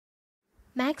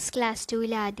Maths class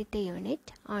 2 ആദ്യത്തെ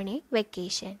unit on A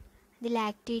vacation. ഇതിൽ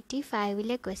activity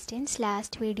 5 questions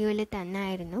last വീഡിയോയിൽ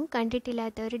തന്നായിരുന്നു.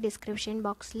 കണ്ടിട്ടില്ലാത്തവർ ഡിസ്ക്രിപ്ഷൻ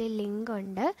ബോക്സിൽ ലിങ്ക്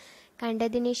ഉണ്ട്.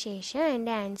 കണ്ടതിന് ശേഷം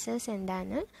എൻ്റെ ആൻസേഴ്സ്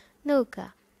എന്താണെന്ന് നോക്കുക.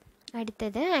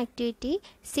 അടുത്തത് ആക്ടിവിറ്റി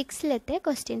 6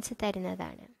 ക്വസ്റ്റ്യൻസ്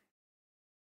തരുന്നതാണ്.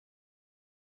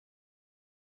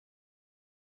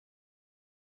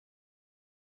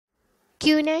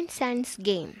 Queen and sons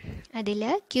game. അതിൽ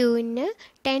ക്യൂവിന്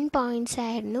 10 പോയിൻറ്റ്സ്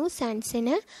ആയിരുന്നു,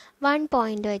 സൺസിന് 1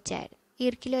 പോയിൻ്റ് വെച്ചായിരുന്നു.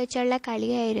 ഈർക്കിൽ വെച്ചുള്ള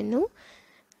കളിയായിരുന്നു.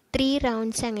 3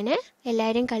 റൗണ്ട്സ് അങ്ങനെ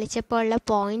എല്ലാവരും കളിച്ചപ്പോൾ ഉള്ള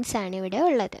പോയിൻറ്റ്സ് ആണ് ഇവിടെ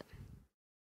ഉള്ളത്.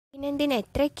 പിന്നെന്തിന്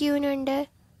എത്ര ക്യൂനുണ്ട്?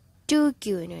 2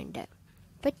 ക്യൂനുണ്ട്.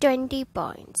 അപ്പോൾ 20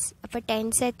 പോയിൻറ്റ്സ്. അപ്പോൾ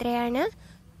ടെൻസ് എത്രയാണ്?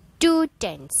 2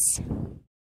 ടെൻസ്.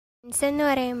 ടെൻസ് എന്ന്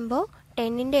പറയുമ്പോൾ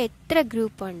 10ൻ്റെ എത്ര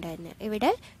ഗ്രൂപ്പ് ഉണ്ടെന്ന്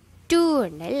ഇവിടെ 2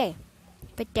 ഉണ്ട് അല്ലേ?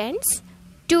 അപ്പോൾ ടെൻസ്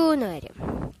 2 എന്ന് വരും.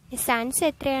 സൺസ്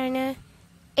എത്രയാണ്?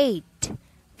 8.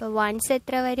 അപ്പോൾ വൺസ്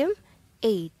എത്ര വരും?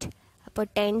 8. അപ്പോൾ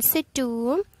ടെൻസ്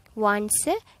 2ഉം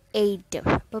വൺസ് 8ഉം.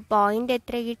 അപ്പോൾ പോയിൻ്റ്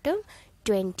എത്ര കിട്ടും?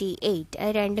 28.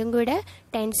 അത് രണ്ടും കൂടെ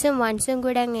ടെൻസും വൺസും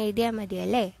കൂടെ അങ്ങ് എഴുതിയാൽ മതി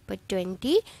അല്ലേ? അപ്പോൾ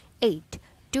 28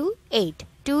 2 8.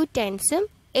 2 ടെൻസും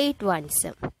 8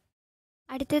 വൺസും.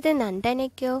 അടുത്തത്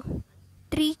നന്ദനയ്ക്കോ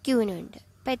 3 ക്യൂനുണ്ട്.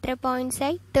 അപ്പോൾ എത്ര പോയിൻറ്റ്സ്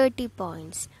ആയി? 30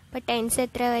 പോയിൻറ്റ്സ്. അപ്പോൾ ടെൻസ്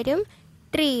എത്ര വരും?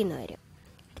 3 എന്ന് വരും.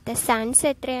 അടുത്ത സൺസ്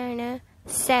എത്രയാണ്?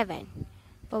 7.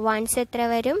 അപ്പോൾ വൺസ് എത്ര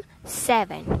വരും?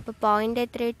 7. അപ്പോൾ പോയിൻ്റ്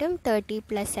എത്ര കിട്ടും? 30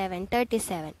 + 7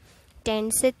 37.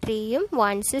 Tense 3ഉം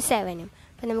once 7ഉം.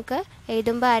 അപ്പോൾ നമുക്ക്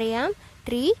എഴുതുമ്പോൾ അറിയാം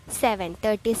 3 7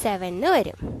 37 എന്ന്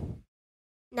വരും.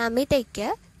 നമിതയ്ക്ക്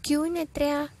ക്യൂന്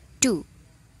എത്രയാ? 2.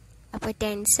 അപ്പോൾ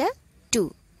ടെൻസ് 2.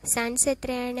 സൺസ്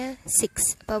എത്രയാണ്? 6.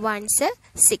 അപ്പോൾ വൺസ്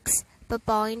 6. അപ്പോൾ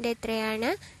പോയിൻ്റ് എത്രയാണ്?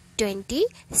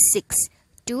 26.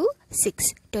 2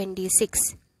 6 26.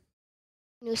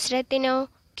 നുസ്രത്തിനോ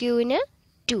ക്യൂന്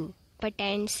 2. അപ്പോൾ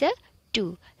ടെൻസ് 2.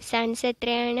 സൺസ്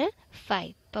എത്രയാണ്?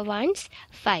 5. അപ്പോൾ വൺസ്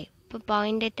 5. അപ്പോൾ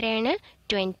പോയിൻ്റ് എത്രയാണ്?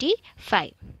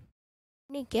 25.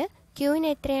 എനിക്ക്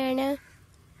ക്യൂന് എത്രയാണ്?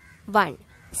 1.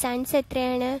 സൺസ്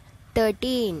എത്രയാണ്?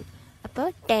 13. അപ്പോൾ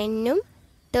 10ഉം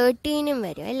 13ഉം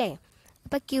വരും അല്ലേ?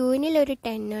 അപ്പോൾ ക്യൂനിൽ ഒരു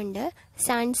 10 ഉണ്ട്,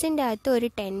 സൺസിൻ്റെ അകത്ത് ഒരു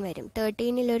 10 വരും.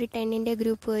 13ൽ ഒരു 10ൻ്റെ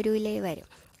ഗ്രൂപ്പ് വരൂലേ? വരും.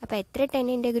 അപ്പോൾ എത്ര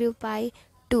 10ൻ്റെ ഗ്രൂപ്പായി?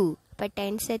 2. അപ്പോൾ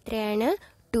ടെൻസ് എത്രയാണ്?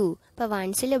 2. അപ്പോൾ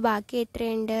വൺസിൽ ബാക്കി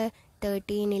എത്രയുണ്ട്?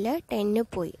 13ൽ 10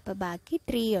 പോയി. അപ്പോൾ ബാക്കി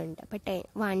 3 ഉണ്ട്. അപ്പോൾ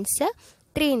വൺസ്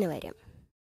 3 എന്ന് വരും.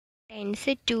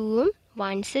 Tense 2ഉം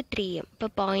once 3ഉം.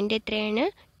 അപ്പോൾ പോയിൻ്റ് എത്രയാണ്?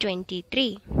 23.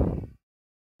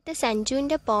 ഇത്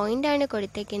സഞ്ജുവിൻ്റെ പോയിൻ്റാണ്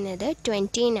കൊടുത്തേക്കുന്നത്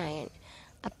 29.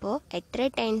 അപ്പോൾ എത്ര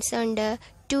ടെൻസ് ഉണ്ട്?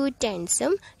 2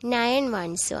 ടെൻസും 9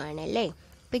 വൺസും ആണല്ലേ?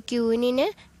 ഇപ്പോൾ ക്യൂനിന്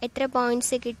എത്ര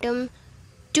പോയിൻറ്റ്സ് കിട്ടും?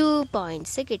 2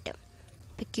 പോയിൻറ്റ്സ് കിട്ടും.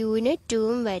 അപ്പോൾ ക്യൂന്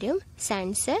 2ഉം വരും,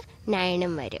 സൺസ്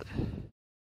 9ഉം വരും.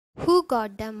 Who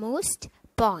got the most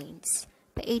points?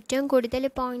 അപ്പോൾ ഏറ്റവും കൂടുതൽ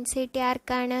പോയിൻറ്റ്സ് കിട്ടിയ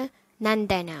ആർക്കാണ്?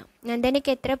 നന്ദന.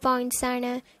 നന്ദനയ്ക്ക് എത്ര പോയിൻറ്റ്സ്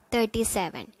ആണ്?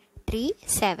 37. 3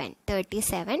 7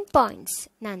 37 points.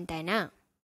 Nandana.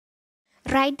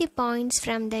 Right the points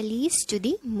from the least to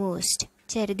the most.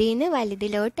 ചെറുതിന്ന്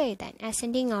വലുതിലോട്ട് എഴുതാൻ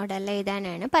അസെൻഡിങ് ഓർഡറിൽ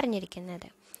എഴുതാനാണ് പറഞ്ഞിരിക്കുന്നത്.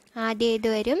 ആദ്യം ഏത്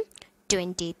വരും?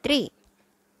 23,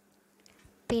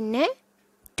 പിന്നെ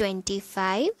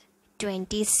 25,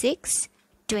 26,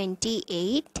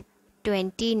 28,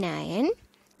 29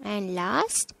 ആൻഡ്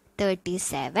ലാസ്റ്റ്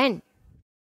 37.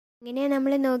 ഇങ്ങനെയാണ്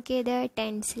നമ്മൾ നോക്കിയത്.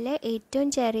 ടെൻസിൽ ഏറ്റവും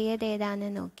ചെറിയത് ഏതാണെന്ന്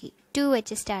നോക്കി. 2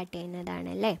 വെച്ച് സ്റ്റാർട്ട്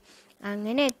ചെയ്യുന്നതാണല്ലേ?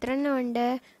 അങ്ങനെ എത്ര എണ്ണം ഉണ്ട്?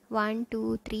 1 2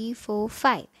 3 4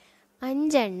 5.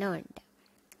 5 എണ്ണം ഉണ്ട്.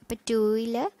 അപ്പോൾ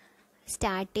 2ൽ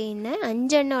സ്റ്റാർട്ട് ചെയ്യുന്ന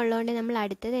 5 എണ്ണം ഉള്ളതുകൊണ്ട് നമ്മൾ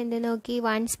അടുത്തത് എന്ത് നോക്കി?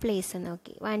 വൺസ് പ്ലേസ്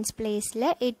നോക്കി. വൺസ് പ്ലേസിൽ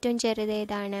ഏറ്റവും ചെറുത്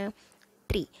ഏതാണ്?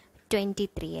 3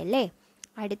 23 അല്ലേ?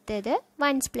 അടുത്തത്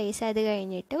വൺസ് പ്ലേസ്, അത്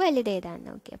കഴിഞ്ഞിട്ട്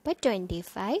വലുതേതാണെന്ന് നോക്കി. അപ്പോൾ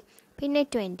 25, പിന്നെ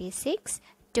 26,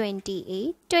 28,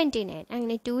 29.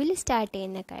 അങ്ങനെ 2ൽ സ്റ്റാർട്ട്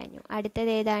ചെയ്യുന്ന കഴിഞ്ഞു.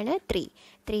 അടുത്തത് ഏതാണ്?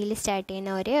 3ൽ സ്റ്റാർട്ട്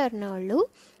ചെയ്യുന്ന ഒരേ ഒരെണ്ണം ഉള്ളൂ,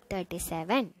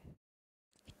 37.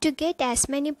 To get as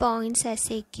many points as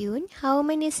a queen, how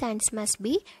many suns must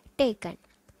be taken?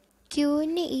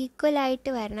 ക്യൂവിന് equal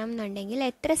ആയിട്ട് വരണം എന്നുണ്ടെങ്കിൽ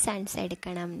എത്ര സൺസ്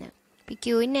എടുക്കണം എന്ന്. ഇപ്പോൾ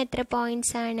ക്യൂവിന് എത്ര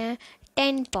പോയിൻറ്റ്സ് ആണ്?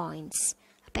 10 പോയിൻറ്റ്സ്.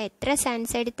 അപ്പോൾ എത്ര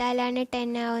സൺസ് എടുത്താലാണ്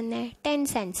 10 ആവുന്നത്? 10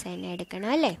 സൺസ് തന്നെ എടുക്കണം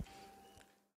അല്ലേ?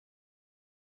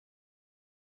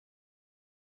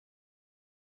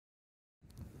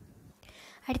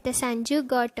 അടുത്ത Sanju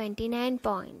got 29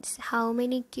 points. How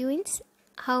many Queens,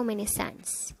 how many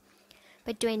sons?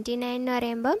 അപ്പോൾ 29 എന്ന്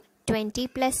പറയുമ്പം 20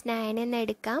 + 9 എന്ന്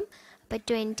എടുക്കാം. അപ്പോൾ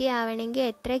 20 ആവണമെങ്കിൽ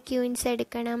എത്ര ക്യൂൻസ്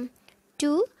എടുക്കണം?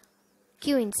 2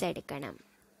 ക്യൂൻസ് എടുക്കണം.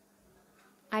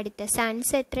 അടുത്ത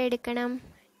സൺസ് എത്ര എടുക്കണം?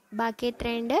 ബാക്കി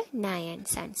എത്രയുണ്ട്? 9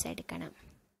 സൺസ് എടുക്കണം.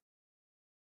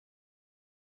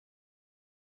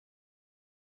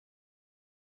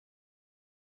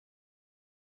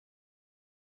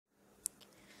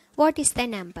 What is the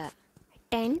number?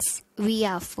 Tens we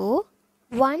are 4,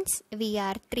 ones we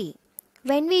are 3.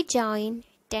 When we join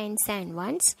tens and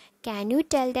ones, can you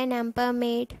tell the number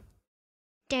made?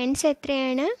 Tens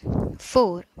എത്രയാണ്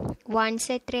 4, ones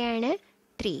എത്രയാണ്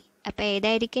 3. അപ്പോൾ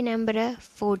ഏതായിരിക്കും നമ്പർ?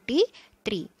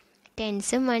 43.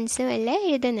 ടെൻസും വൺസും അല്ലേ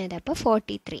എഴുതുന്നത്, അപ്പോൾ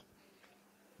 43.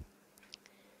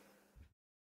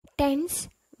 Tens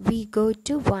we go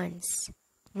to ones,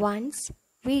 ones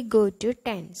we go to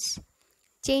tens.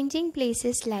 Changing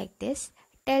places like this,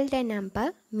 tell the number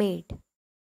made.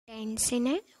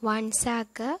 ടെൻസിനെ once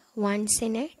ആക്കുക,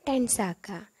 വൺസിനെ tense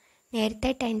ആക്കുക.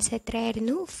 നേരത്തെ ടെൻസ്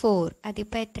എത്രയായിരുന്നു? 4.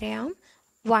 അതിപ്പോൾ എത്രയാവും?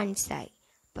 വൺസായി.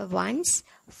 അപ്പോൾ വൺസ്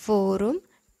 4ഉം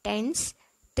ടെൻസ്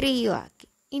 3ഉം ആക്കി.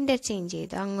 ഇൻ്റർചേഞ്ച്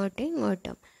ചെയ്തു അങ്ങോട്ടും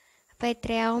ഇങ്ങോട്ടും. അപ്പോൾ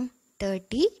എത്രയാവും?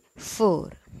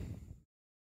 34.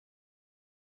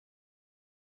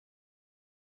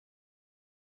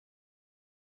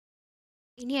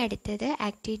 ഇനി അടുത്തത്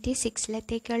ആക്ടിവിറ്റി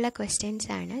 6-ലേക്കുള്ള ക്വസ്റ്റ്യൻസ്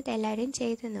ആണ്. അതെല്ലാവരും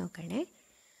ചെയ്ത് നോക്കണേ.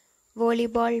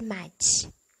 Volleyball match.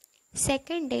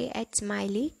 Second day at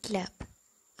Smiley Club.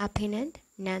 Abhinand,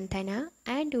 Nandana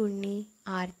and Unni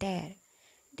are there.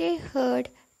 They heard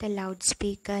the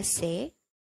loudspeaker say.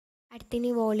 അടുത്തിനി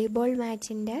volleyball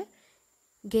മാച്ചിൻ്റെ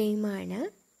ഗെയിമാണ്.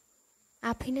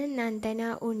 അഭിനന്ദ്, നന്ദന,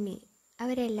 ഉണ്ണി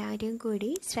അവരെല്ലാവരും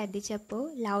കൂടി ശ്രദ്ധിച്ചപ്പോൾ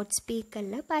ലൗഡ്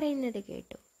സ്പീക്കറിൽ പറയുന്നത്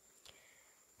കേട്ടു.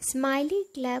 Smiley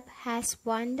Club has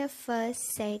won the first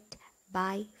set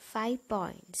by 5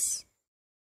 points.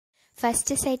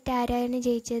 First set ആരാണ്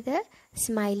ജയിച്ചത്?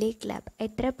 Smiley club.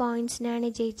 എത്ര പോയിൻറ്റ്സിനാണ്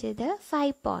ജയിച്ചത്?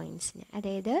 5 പോയിൻറ്റ്സിന്.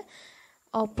 അതായത്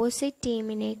ഓപ്പോസിറ്റ്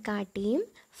ടീമിനെ കാട്ടിയും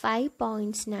 5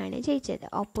 പോയിൻറ്റ്സിനാണ് ജയിച്ചത്.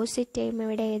 ഓപ്പോസിറ്റ് ടീം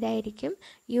ഇവിടെ ഏതായിരിക്കും?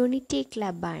 Unity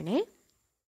ക്ലബ്ബാണ്.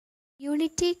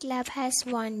 Unity club has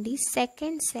one the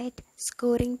second set,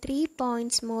 scoring 3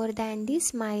 points more than the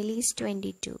Smiley's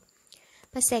 22.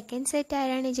 അപ്പോൾ സെക്കൻഡ് സെറ്റ്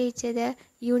ആരാണ് ജയിച്ചത്?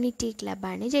 യൂണിറ്റി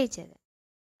ക്ലബ്ബാണ് ജയിച്ചത്.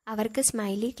 അവർക്ക്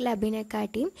സ്മൈലി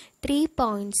ക്ലബിനെക്കാട്ടിയും 3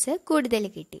 points കൂടുതൽ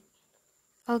കിട്ടി.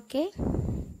 Okay,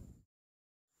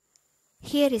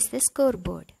 here is the score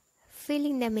board.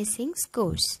 Filling the missing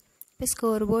scores. ഇപ്പോൾ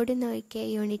സ്കോർ ബോർഡ് നോക്കിയാൽ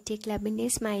unity ക്ലബിൻ്റെ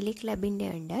സ്മൈലി ക്ലബിൻ്റെ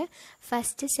ഉണ്ട്.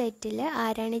 ഫസ്റ്റ് സെറ്റിൽ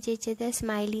ആരാണ് ജയിച്ചത്?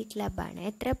 സ്മൈലി ക്ലബ്ബാണ്.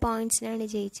 എത്ര പോയിൻറ്റ്സിനാണ്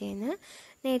ജയിച്ചതെന്ന്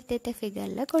നേരത്തെ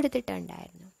ഫിഗറിൽ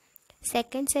കൊടുത്തിട്ടുണ്ടായിരുന്നു.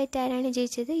 സെക്കൻഡ് സെറ്റ് ആരാണ്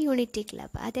ജയിച്ചത്? Unity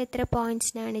club. അത് എത്ര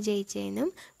പോയിൻറ്റ്സിനാണ് ജയിച്ചതെന്നും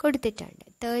കൊടുത്തിട്ടുണ്ട്.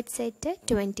 Third set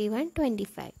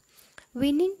 21-25.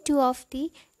 Winning 2 of the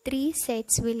 3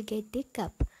 sets will get the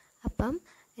cup. അപ്പം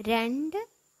 2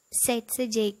 സെറ്റ്സ്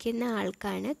ജയിക്കുന്ന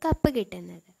ആൾക്കാണ് കപ്പ്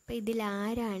കിട്ടുന്നത്. അപ്പോൾ ഇതിൽ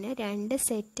ആരാണ് 2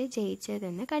 സെറ്റ്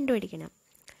ജയിച്ചതെന്ന് കണ്ടുപിടിക്കണം.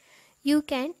 You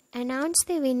can announce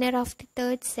the winner of the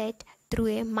third set through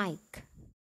A mic.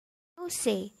 Now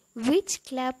say which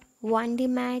club one the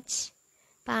match.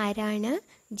 അപ്പോൾ ആരാണ്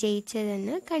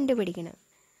ജയിച്ചതെന്ന് കണ്ടുപിടിക്കണം.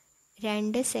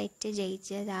 2 സെറ്റ്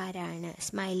ജയിച്ചത് ആരാണ്?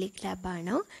 സ്മൈലി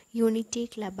ക്ലബ്ബാണോ യൂണിറ്റി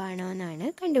ക്ലബ്ബാണോ എന്നാണ്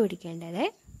കണ്ടുപിടിക്കേണ്ടത്.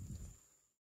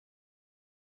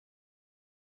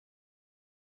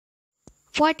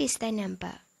 What is the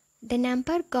number? The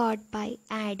number got by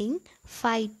adding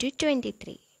 5 to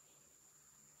 23.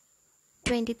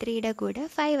 23യുടെ കൂടെ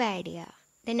 5 add ചെയ്യുക.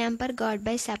 The number got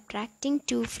by subtracting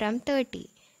 2 from 30.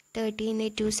 30ന്ന്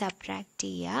 2 subtract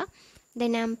ചെയ്യുക. The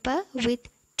number with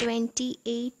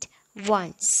 28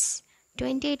 ones.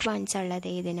 28 ones ഉള്ളത്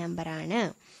ഏത് നമ്പറാണ്?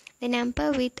 The number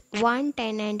with 1,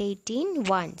 10 and 18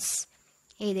 ones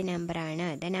ഏത് നമ്പറാണ്?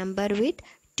 The number with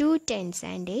 2 tens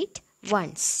and 8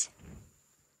 ones.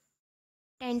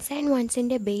 Tens and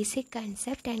onesൻ്റെ basic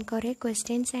concept and കുറേ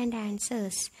questions and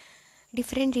answers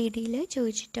different രീതിയിൽ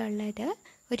ചോദിച്ചിട്ടുള്ളത്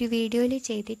ഒരു വീഡിയോയിൽ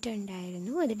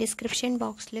ചെയ്തിട്ടുണ്ടായിരുന്നു. അത് ഡിസ്ക്രിപ്ഷൻ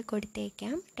ബോക്സിൽ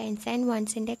കൊടുത്തേക്കാം. ടെൻസ് ആൻഡ്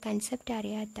വൺസിൻ്റെ കൺസെപ്റ്റ്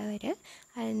അറിയാത്തവർ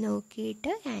അത്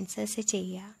നോക്കിയിട്ട് ആൻസേഴ്സ്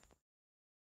ചെയ്യുക.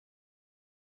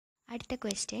 അടുത്ത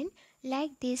question.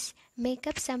 Like this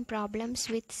makeup some problems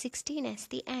with 16 as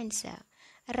the answer.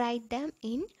 Write them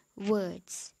in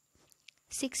words.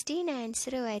 16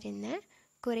 answer വരുന്ന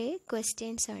കുറേ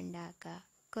ക്വസ്റ്റ്യൻസ് ഉണ്ടാക്കുക,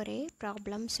 കുറേ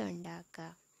പ്രോബ്ലംസ് ഉണ്ടാക്കുക.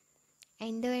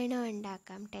 എന്ത് വേണോ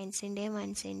ഉണ്ടാക്കാം. ടെൻസിൻ്റെ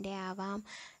വൺസിൻ്റെ ആവാം,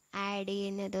 ആഡ്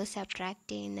ചെയ്യുന്നതോ സബ്ട്രാക്ട്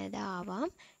ചെയ്യുന്നതോ ആവാം.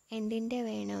 എന്തിൻ്റെ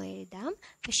വേണോ എഴുതാം.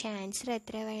 പക്ഷെ ആൻസർ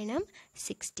എത്ര വേണം?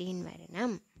 16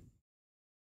 വരണം.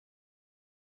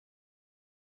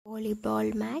 Volleyball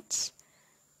match.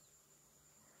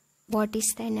 What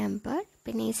is the number?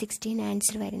 പിന്നെ ഈ 16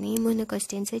 ആൻസർ വരുന്ന ഈ 3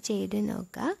 ക്വസ്റ്റ്യൻസ് ചെയ്ത്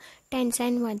നോക്കുക. ടെൻസ്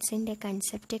ആൻഡ് വൺസിൻ്റെ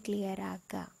കൺസെപ്റ്റ് ക്ലിയർ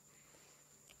ആക്കുക.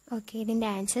 ഓക്കെ, ഇതിൻ്റെ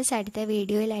ആൻസേഴ്സ് അടുത്ത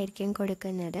വീഡിയോയിലായിരിക്കും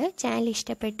കൊടുക്കുന്നത്. ചാനൽ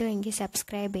ഇഷ്ടപ്പെട്ടു എങ്കിൽ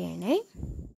സബ്സ്ക്രൈബ് ചെയ്യണേ.